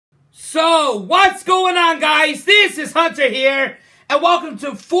So, what's going on, guys? This is Hunter here, and welcome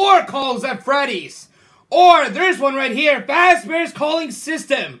to Four Calls at Freddy's. Or, there's one right here, Fazbear's calling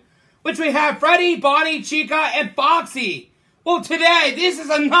system, which we have Freddy, Bonnie, Chica, and Foxy. Well, today, this is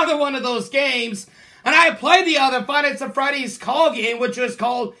another one of those games, and I played the other Five Nights at Freddy's call game, which was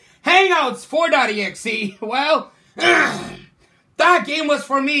called Hangouts Four.Exe. Well, that game was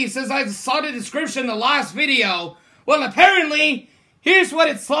for me since I saw the description in the last video. Well, apparently, here's what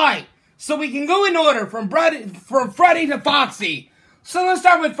it's like. So we can go in order from Freddy to Foxy. So let's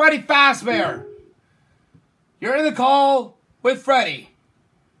start with Freddy Fazbear. You're in the call with Freddy.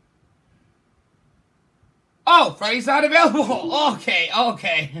 Oh, Freddy's not available. Okay. Oh,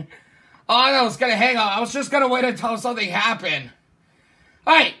 I was gonna hang on. I was just gonna wait until something happened.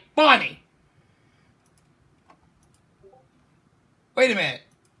 Alright, Bonnie. Wait a minute.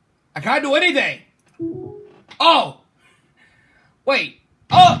 I can't do anything. Oh. Wait.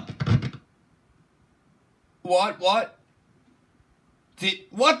 Oh. What?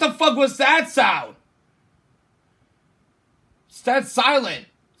 What the fuck was that sound? It's that silent.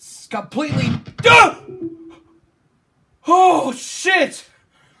 It's completely... Oh, shit!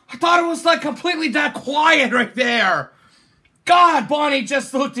 I thought it was like completely that quiet right there. God, Bonnie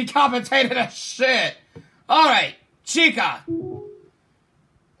just looked decapitated as shit. Alright, Chica. Well,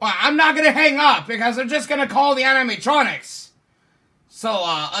 I'm not gonna hang up because I'm just gonna call the animatronics. So,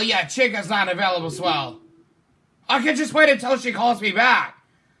 yeah, Chica's not available as well. I can just wait until she calls me back.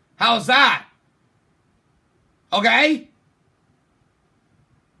 How's that? Okay?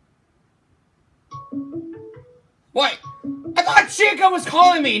 Wait, I thought Chica was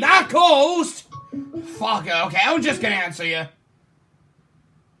calling me, not Ghost! Fuck it, okay, I'm just gonna answer you.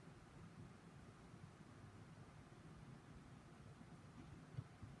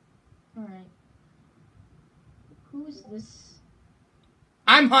 Alright. Who is this?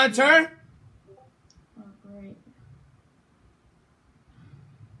 I'm Hunter. Oh, great.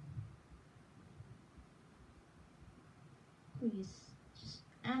 Please, just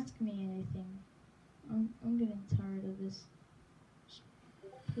ask me anything. I'm getting tired of this.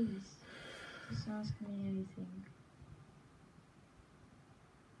 Please, just ask me anything.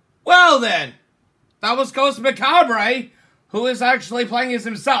 Well then, that was Ghost Macabre, who is actually playing as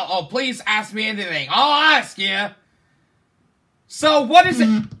himself. Oh, please ask me anything. I'll ask you. So, what is it?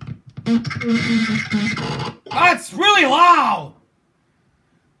 That's really loud!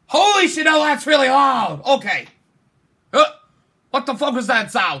 Holy shit, no, that's really loud! Okay. What the fuck was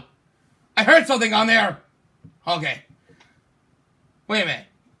that sound? I heard something on there. Okay. Wait a minute.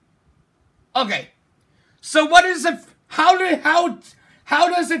 Okay. So what is it? How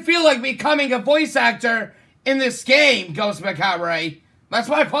does it feel like becoming a voice actor in this game, Ghost Macabre? That's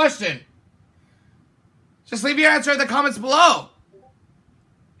my question. Just leave your answer in the comments below.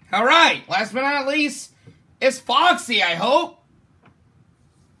 Alright, last but not least, it's Foxy, I hope.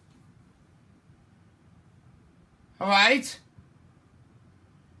 Alright.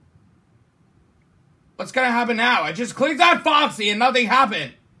 What's gonna happen now? I just clicked on Foxy and nothing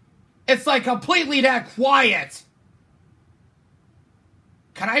happened. It's like completely that quiet.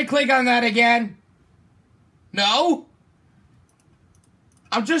 Can I click on that again? No?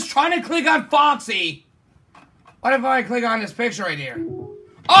 I'm just trying to click on Foxy. What if I click on this picture right here?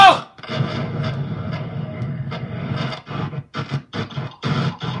 Oh!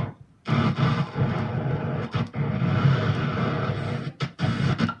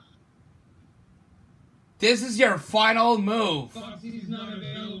 This is your final move. Foxy's not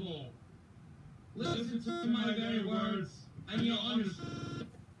available. Listen to my very words, and you'll understand.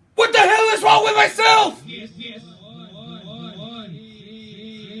 What the hell is wrong with myself? Yes. Yes.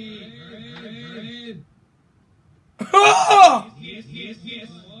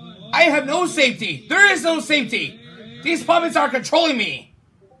 I have no safety. There is no safety. These puppets are controlling me.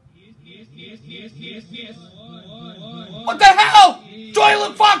 Yes. What the hell? Do I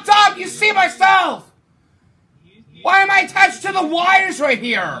look fucked up? You see myself. Why am I attached to the wires right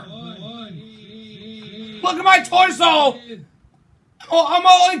here? Look at my torso. Oh, I'm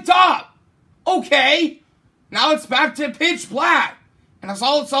all linked up. Okay. Now it's back to pitch black. And it's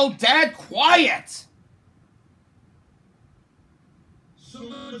also dead quiet. So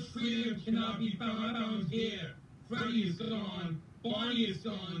much freedom cannot be found here. Freddy is gone, Bonnie is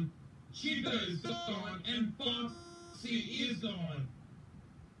gone, Chica is gone, and Foxy is gone.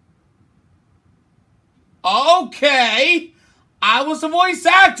 Okay. I was a voice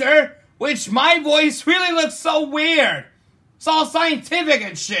actor, which my voice really looks so weird. It's all scientific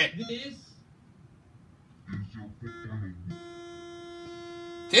and shit.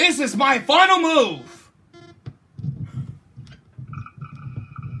 This is my final move.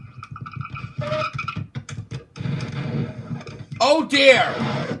 Oh dear.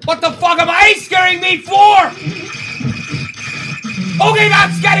 What the fuck am I scaring me for? Okay,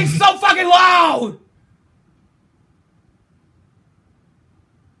 that's getting so fucking loud.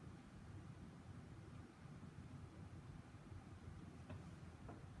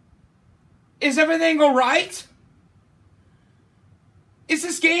 Is everything alright? Is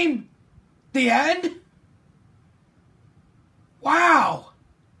this game the end? Wow.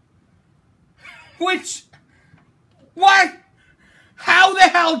 What? How the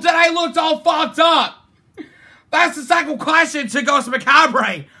hell did I look all fucked up? That's the second question to Ghost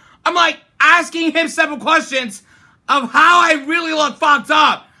Macabre. I'm like asking him several questions of how I really look fucked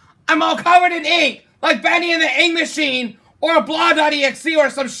up. I'm all covered in ink, like Benny and the Ink Machine, or Blog.Exe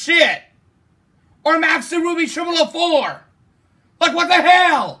or some shit. Or Max the Ruby 004. Like, what the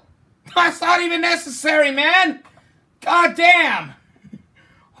hell? That's not even necessary, man. God damn.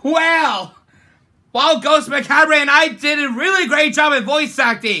 Well, Ghost Macabre and I did a really great job at voice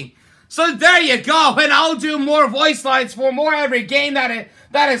acting. So there you go. And I'll do more voice lines for more every game that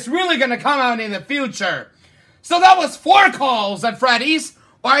is really going to come out in the future. So that was Four Calls at Freddy's.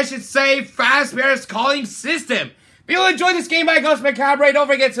 Or I should say, Fazbear's calling system. If you enjoyed this game by Ghost Macabre, don't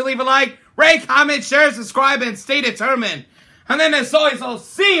forget to leave a like, rate, comment, share, subscribe, and stay determined. And then as always, I'll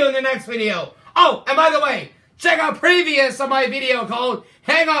see you in the next video. Oh, and by the way, check out previous of my video called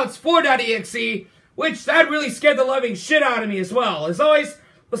Hangouts for.exe, which that really scared the living shit out of me as well. As always,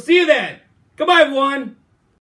 we'll see you then. Goodbye, everyone.